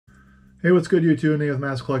Hey, what's good, YouTube? Nate with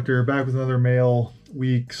Mass Collector, back with another mail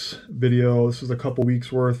weeks video. This is a couple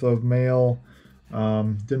weeks worth of mail.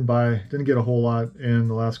 Didn't get a whole lot in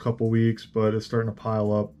the last couple weeks, but it's starting to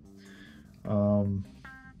pile up. And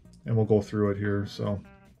we'll go through it here. So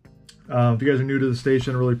if you guys are new to the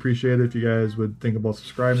station, I really appreciate it if you guys would think about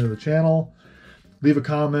subscribing to the channel. Leave a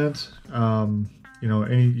comment. You know,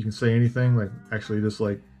 you can say anything, like actually just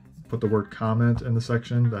like put the word comment in the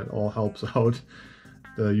section. That all helps out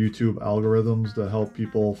the YouTube algorithms to help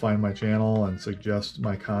people find my channel and suggest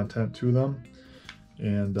my content to them.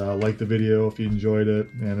 And like the video if you enjoyed it,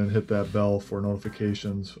 and then hit that bell for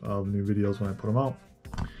notifications of new videos when I put them out.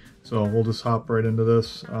 So we'll just hop right into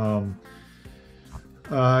this.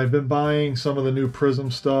 I've been buying some of the new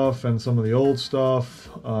Prism stuff and some of the old stuff.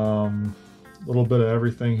 A little bit of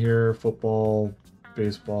everything here: football,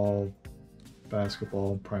 baseball,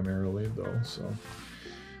 basketball primarily though. So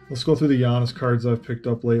let's go through the Giannis cards I've picked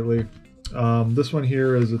up lately. This one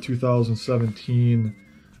here is a 2017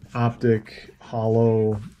 Optic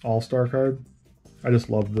Hollow All-Star card. I just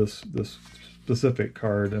love this specific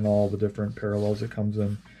card and all the different parallels it comes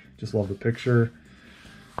in. Just love the picture.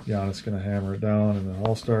 Giannis gonna hammer it down in the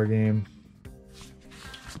All-Star game.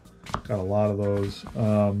 Got a lot of those.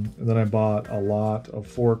 And then I bought a lot of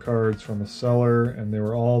 4 cards from a seller, and they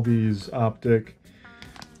were all these Optic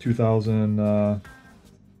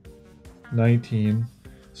 2019.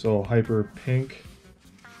 So Hyper Pink,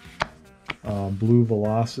 Blue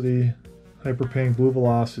Velocity, Hyper Pink, Blue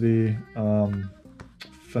Velocity,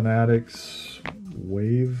 Fanatics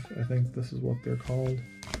Wave, I think this is what they're called.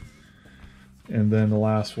 And then the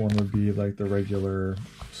last one would be like the regular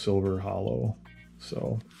Silver Hollow.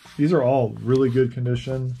 So these are all really good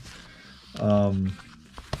condition.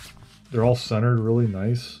 They're all centered really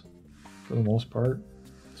nice for the most part.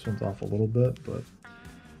 This one's off a little bit, but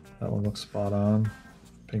that one looks spot on.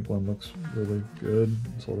 Pink one looks really good.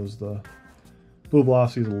 So does the Blue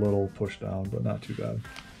Velocity, is a little pushed down, but not too bad.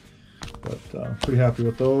 But pretty happy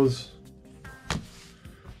with those.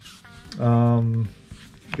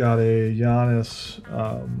 Got a Giannis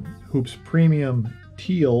Hoops Premium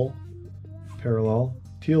Teal parallel.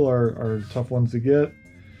 Teal are tough ones to get.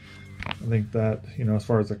 I think that, you know, as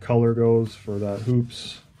far as the color goes for that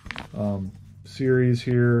Hoops series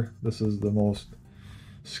here, this is the most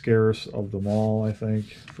scarce of them all, I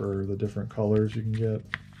think, for the different colors you can get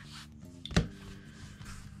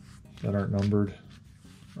that aren't numbered.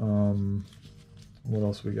 What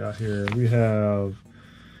else we got here? We have,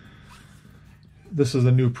 this is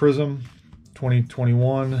the new Prism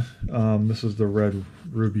 2021. This is the Red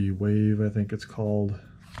Ruby Wave, I think it's called.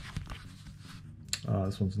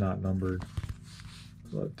 This one's not numbered,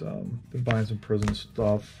 but been buying some Prism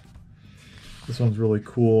stuff. This one's really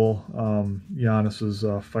cool. Giannis's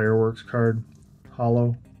Fireworks card,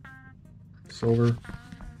 Hollow, Silver.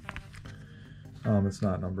 It's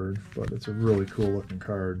not numbered, but it's a really cool looking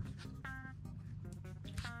card.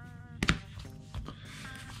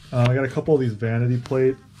 I got a couple of these vanity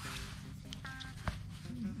plate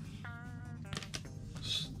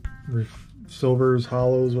silvers,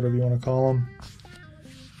 hollows, whatever you want to call them.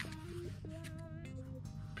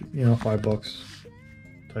 You know, $5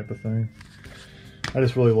 type of thing. I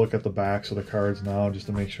just really look at the backs of the cards now just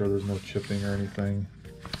to make sure there's no chipping or anything.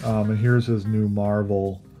 And here's his new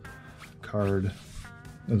Marvel card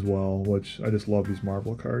as well, which I just love these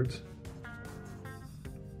Marvel cards.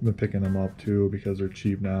 I've been picking them up too because they're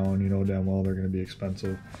cheap now, and you know damn well they're going to be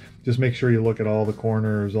expensive. Just make sure you look at all the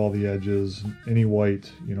corners, all the edges. Any white,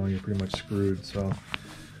 you know, you're pretty much screwed. So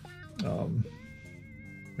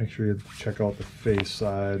make sure you check out the face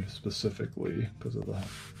side specifically because of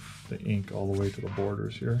the ink all the way to the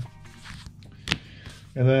borders here.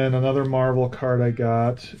 And then another Marvel card I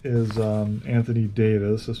got is Anthony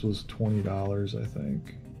Davis. This was $20, I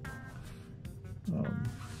think.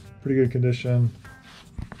 Pretty good condition.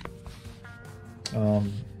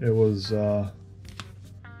 It was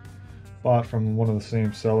bought from one of the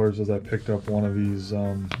same sellers as I picked up one of these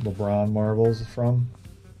LeBron Marvels from.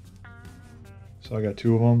 So I got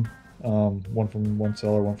 2 of them, one from one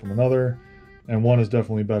seller, one from another, and one is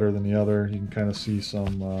definitely better than the other. You can kind of see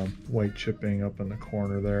some white chipping up in the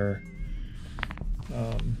corner there,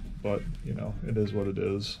 but you know, it is what it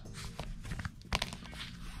is.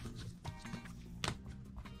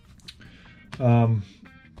 Let's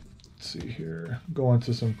see here, go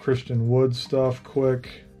into some Christian Wood stuff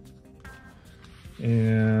quick.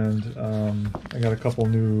 And I got a couple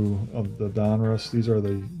new of the Donruss. These are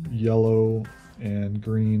the yellow and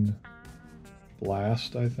green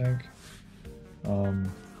Blast, I think.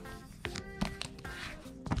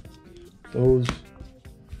 Those.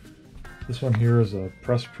 This one here is a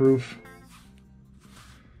press proof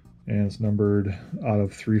and it's numbered out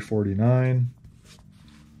of 349.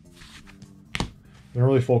 Been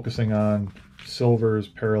really focusing on silvers,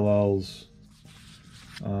 parallels,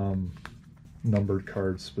 numbered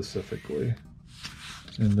cards specifically.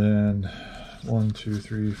 And then 1, 2,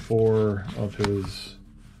 3, 4 of his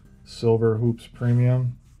silver hoops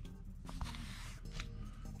premium.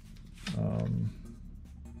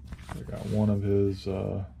 I got one of his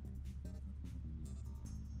what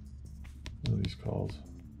are these called?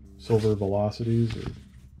 Silver velocities, or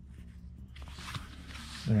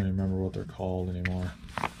I don't even remember what they're called anymore.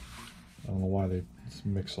 I don't know why they just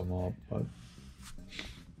mix them up, but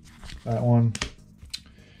that one.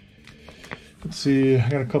 Let's see, I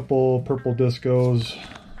got a couple purple discos.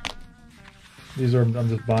 These are, I'm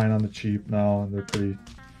just buying on the cheap now, and they're pretty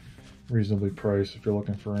reasonably priced if you're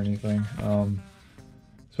looking for anything.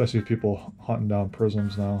 Especially if people hunting down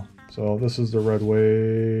prisms now. So this is the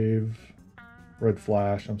Red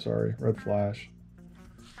Flash,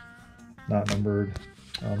 not numbered.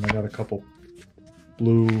 I got a couple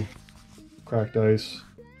blue cracked ice.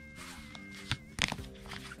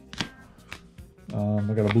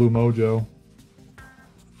 I got a blue Mojo,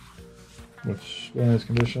 which very nice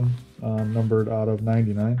condition, numbered out of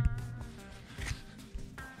 99.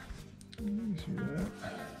 Let me see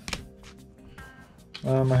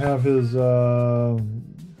that. I have his,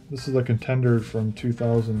 this is a contender from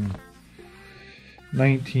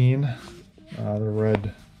 2019, the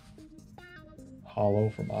red hollow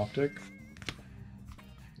from Optic.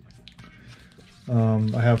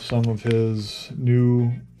 I have some of his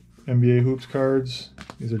new NBA Hoops cards.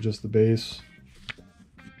 These are just the base.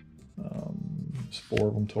 There's 4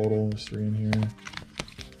 of them total. There's 3 in here.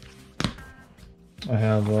 I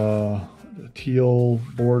have a teal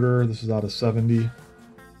border. This is out of 70.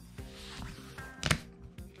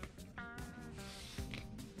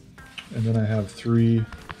 And then I have 3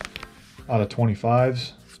 out of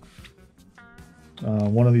 25s.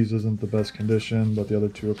 One of these isn't the best condition, but the other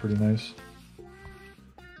 2 are pretty nice.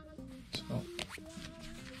 So,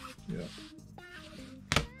 yeah.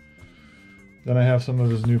 Then I have some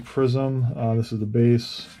of his new Prism. This is the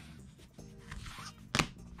base.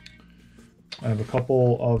 I have a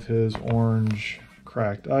couple of his orange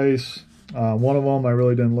cracked ice. One of them, I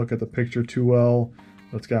really didn't look at the picture too well.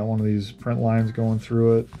 It's got one of these print lines going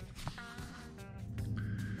through it.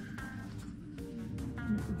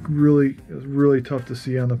 It was really tough to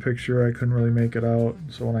see on the picture. I couldn't really make it out.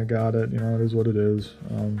 So when I got it, you know, it is what it is.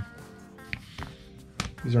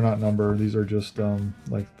 These are not numbered. These are just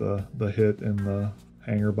like the hit in the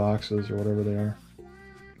hanger boxes or whatever they are.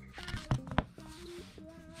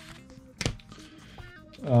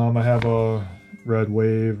 I have a red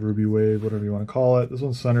wave, ruby wave, whatever you want to call it. This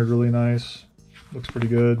one's centered really nice. Looks pretty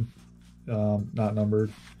good. Not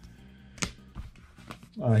numbered.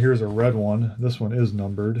 Here's a red one. This one is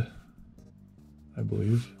numbered, I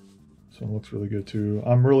believe. This one looks really good too.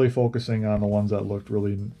 I'm really focusing on the ones that looked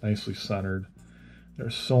really nicely centered.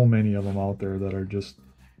 There's so many of them out there that are just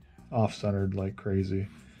off-centered like crazy.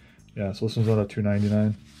 Yeah, so this one's out of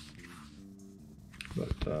 $2.99.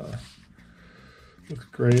 But looks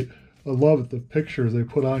great. I love the pictures they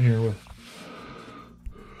put on here with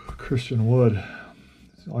Christian Wood.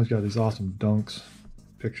 He's always got these awesome dunks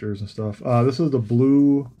pictures and stuff. This is the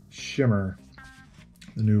blue shimmer,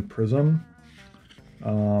 the new Prism.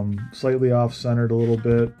 Slightly off-centered a little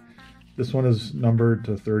bit. This one is numbered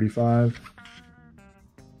to 35.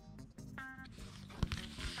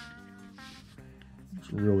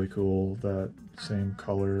 It's really cool, that same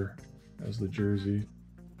color as the jersey.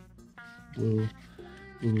 Blue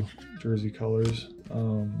jersey colors.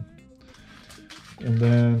 And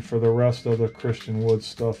then for the rest of the Christian Wood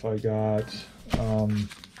stuff I got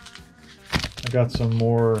some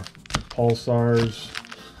more Pulsars.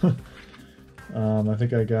 I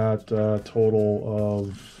think I got a total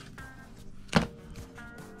of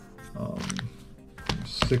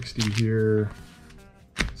 60 here,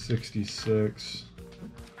 66.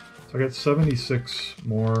 So I got 76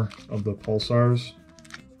 more of the Pulsars.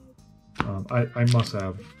 I must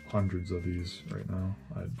have hundreds of these right now.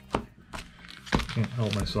 I can't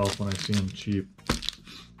help myself when I see them cheap.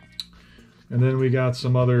 And then we got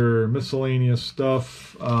some other miscellaneous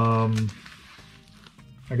stuff. I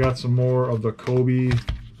got some more of the Kobe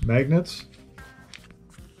magnets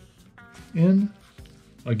in.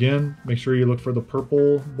 Again, make sure you look for the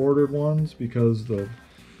purple bordered ones because the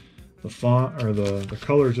font or the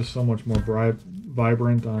color is just so much more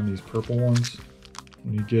vibrant on these purple ones.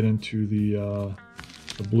 When you get into the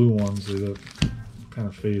blue ones, they look kind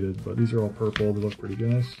of faded, but these are all purple. They look pretty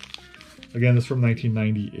nice. Again, this is from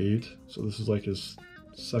 1998, so this is like his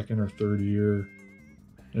second or third year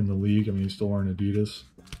in the league. I mean, he's still wearing Adidas.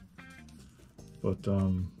 But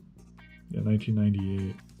yeah,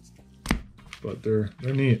 1998. But they're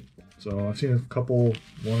neat. So I've seen a couple,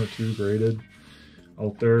 1 or 2 graded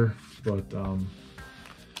out there, but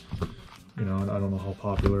you know, I don't know how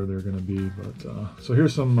popular they're going to be. But so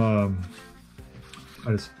here's some. I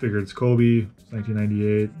just figured it's Kobe,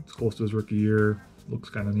 1998. It's close to his rookie year. Looks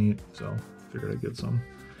kind of neat, so figured I'd get some.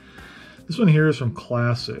 This one here is from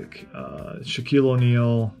Classic. Shaquille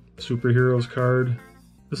O'Neal Superheroes card.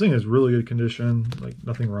 This thing is really good condition, like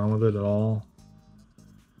nothing wrong with it at all.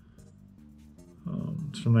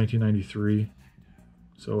 It's from 1993,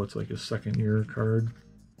 so it's like a second year card.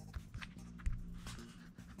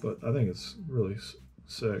 But I think it's really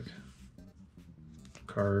sick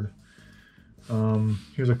card.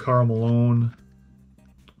 Here's a Karl Malone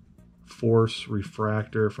Force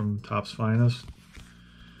Refractor from Topps Finest.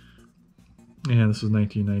 And this is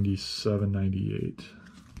 1997-98,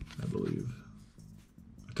 I believe.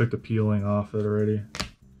 I took the peeling off it already.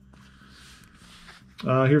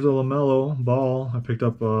 Here's a LaMelo Ball. I picked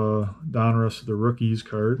up Donruss the Rookies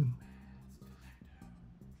card.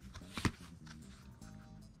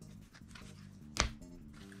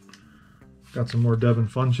 Got some more Devin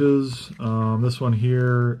Funchess. This one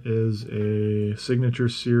here is a Signature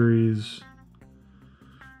Series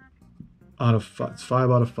out of it's 5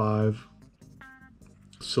 out of 5.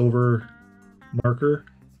 Silver marker.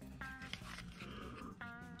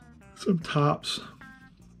 Some tops.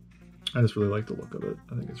 I just really like the look of it.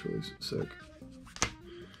 I think it's really sick.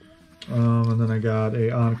 And then I got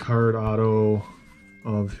a on-card auto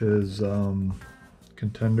of his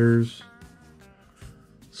Contenders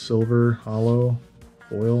silver hollow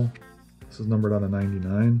foil. This is numbered out of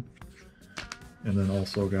 99. And then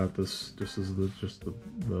also got this. This is just the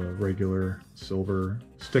regular silver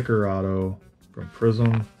sticker auto from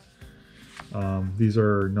Prism. These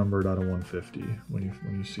are numbered out of 150 when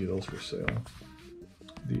you see those for sale.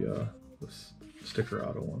 The sticker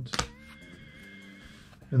auto ones.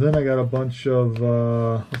 And then I got a bunch of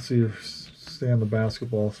let's see, stay on the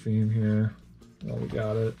basketball theme here. Well, we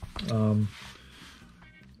got it.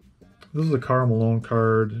 This is a Karl Malone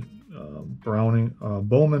card.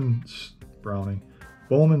 Bowman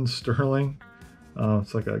Sterling.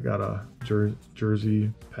 It's like I got a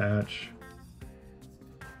jersey patch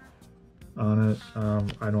on it.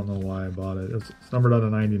 I don't know why I bought it. It's numbered out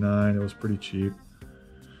of 99. It was pretty cheap.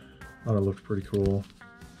 Thought it looked pretty cool.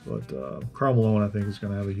 But Karl Malone, I think, is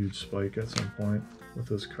going to have a huge spike at some point with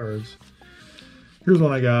his cards. Here's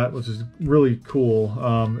one I got, which is really cool.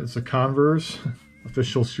 It's a Converse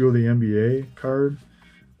official shoe of the NBA card.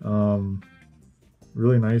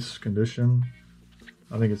 Really nice condition.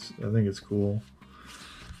 I think it's cool.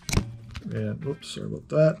 And oops, sorry about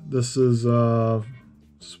that. This is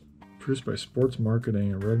produced by Sports Marketing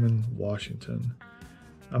in Redmond, Washington.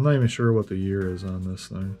 I'm not even sure what the year is on this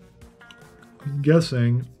thing. I'm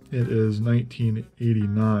guessing it is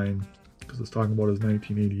 1989 because it's talking about his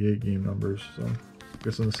 1988 game numbers. So I'm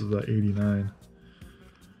guessing this is the 89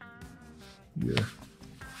 year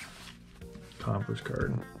Conference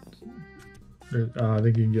card. I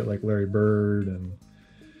think you can get like Larry Bird and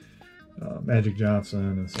Magic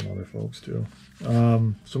Johnson and some other folks too.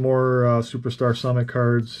 Some more Superstar Summit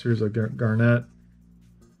cards. Here's a Garnett.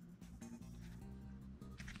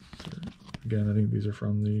 Again, I think these are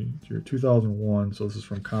from the year 2001, so this is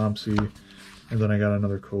from ComC. And then I got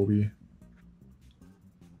another Kobe,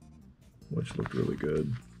 which looked really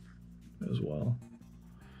good as well.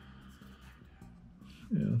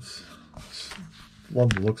 Yes, love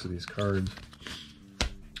the looks of these cards.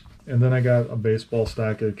 And then I got a baseball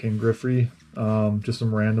stack of King Griffey. Just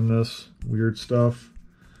some randomness, weird stuff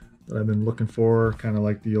that I've been looking for, kind of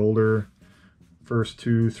like the older first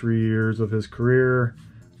 2-3 years of his career.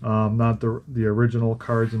 Not the original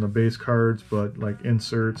cards and the base cards, but like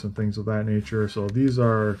inserts and things of that nature. So these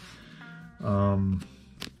are the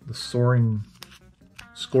Soaring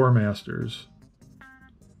Score Masters.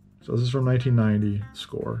 So this is from 1990.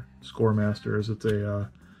 Score Masters. It's a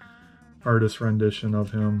artist rendition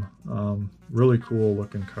of him. Really cool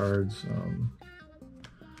looking cards.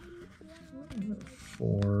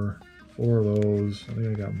 Four of those. I think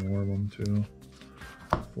I got more of them too.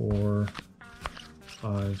 4,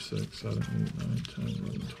 5, 6, 7, 8, 9, 10,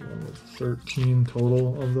 11, 12, 13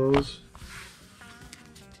 total of those.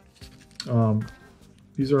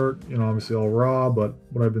 These are, obviously all raw, but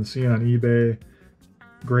what I've been seeing on eBay,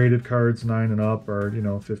 graded cards 9 and up are,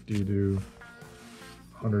 50 to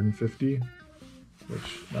 150,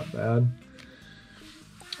 which not bad.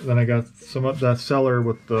 Then I got some of that seller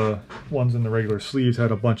with the ones in the regular sleeves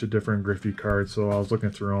had a bunch of different Griffey cards, so I was looking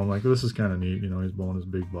through them like, this is kind of neat, you know, he's blowing his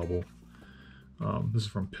big bubble. This is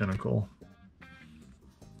from Pinnacle.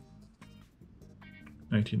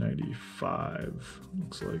 1995,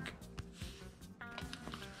 looks like. A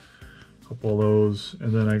couple of those.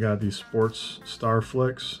 And then I got these Sports Star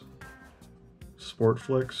Flicks. Sport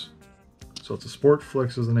Flicks. So it's a Sport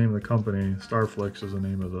Flicks is the name of the company. Star Flicks is the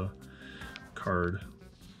name of the card.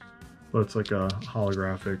 But it's like a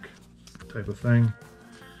holographic type of thing.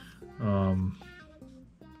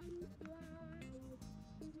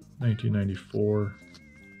 1994.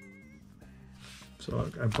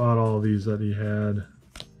 So I bought all of these that he had.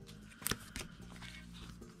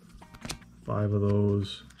 5 of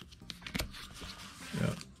those.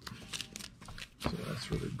 Yeah. So that's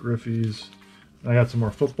for the Griffies. I got some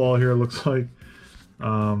more football here, it looks like.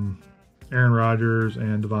 Aaron Rodgers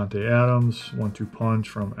and Devontae Adams, 1-2 punch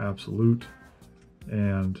from Absolute.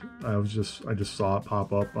 And I just saw it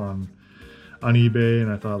pop up on eBay,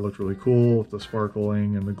 and I thought it looked really cool with the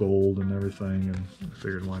sparkling and the gold and everything, and I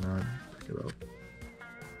figured why not pick it up.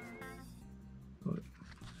 But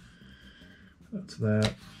that's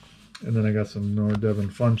that. And then I got some more Devin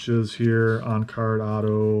Funchess here, on-card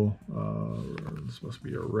auto. This must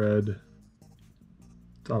be a red.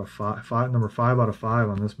 It's out of number 5 out of 5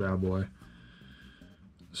 on this bad boy.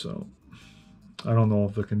 So I don't know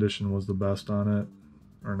if the condition was the best on it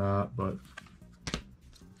or not, but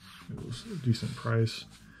it was a decent price.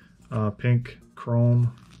 Pink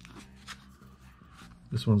chrome.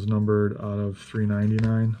 This one's numbered out of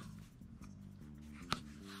 399.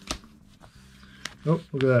 Oh,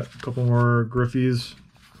 look at that. A couple more Griffies.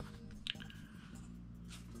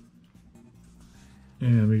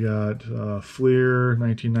 And we got Fleer,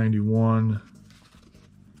 1991.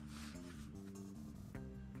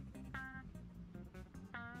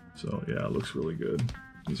 So yeah, it looks really good.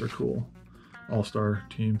 These are cool. All-star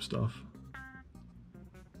team stuff.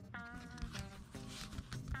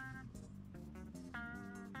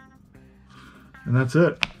 And that's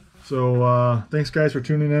it. So thanks guys for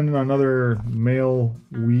tuning in on another mail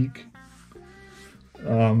week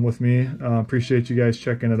with me. Appreciate you guys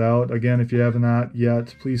checking it out. Again, if you have not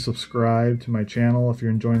yet, please subscribe to my channel if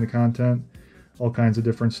you're enjoying the content. All kinds of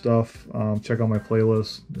different stuff. Check out my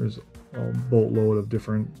playlist. There's a boatload of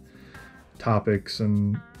different topics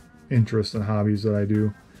and interests and hobbies that I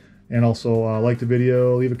do. And also like the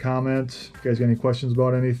video, leave a comment if you guys got any questions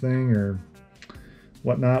about anything or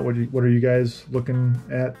whatnot. What are you guys looking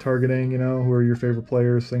at targeting? You know, who are your favorite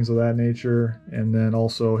players, things of that nature. And then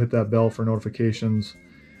also hit that bell for notifications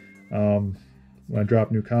when I drop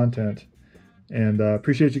new content. And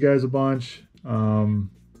appreciate you guys a bunch.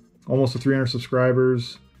 Almost to 300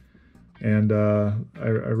 subscribers, and I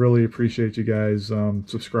really appreciate you guys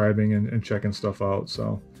subscribing and checking stuff out.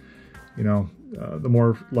 So, you know, the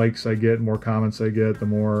more likes I get, more comments I get, the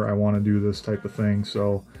more I want to do this type of thing.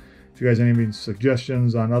 So if you guys have any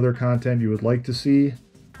suggestions on other content you would like to see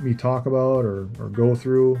me talk about or go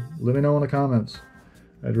through, let me know in the comments.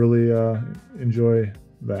 I'd really enjoy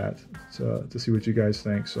that to see what you guys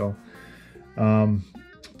think. So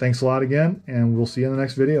thanks a lot again, and we'll see you in the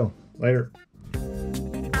next video. Later.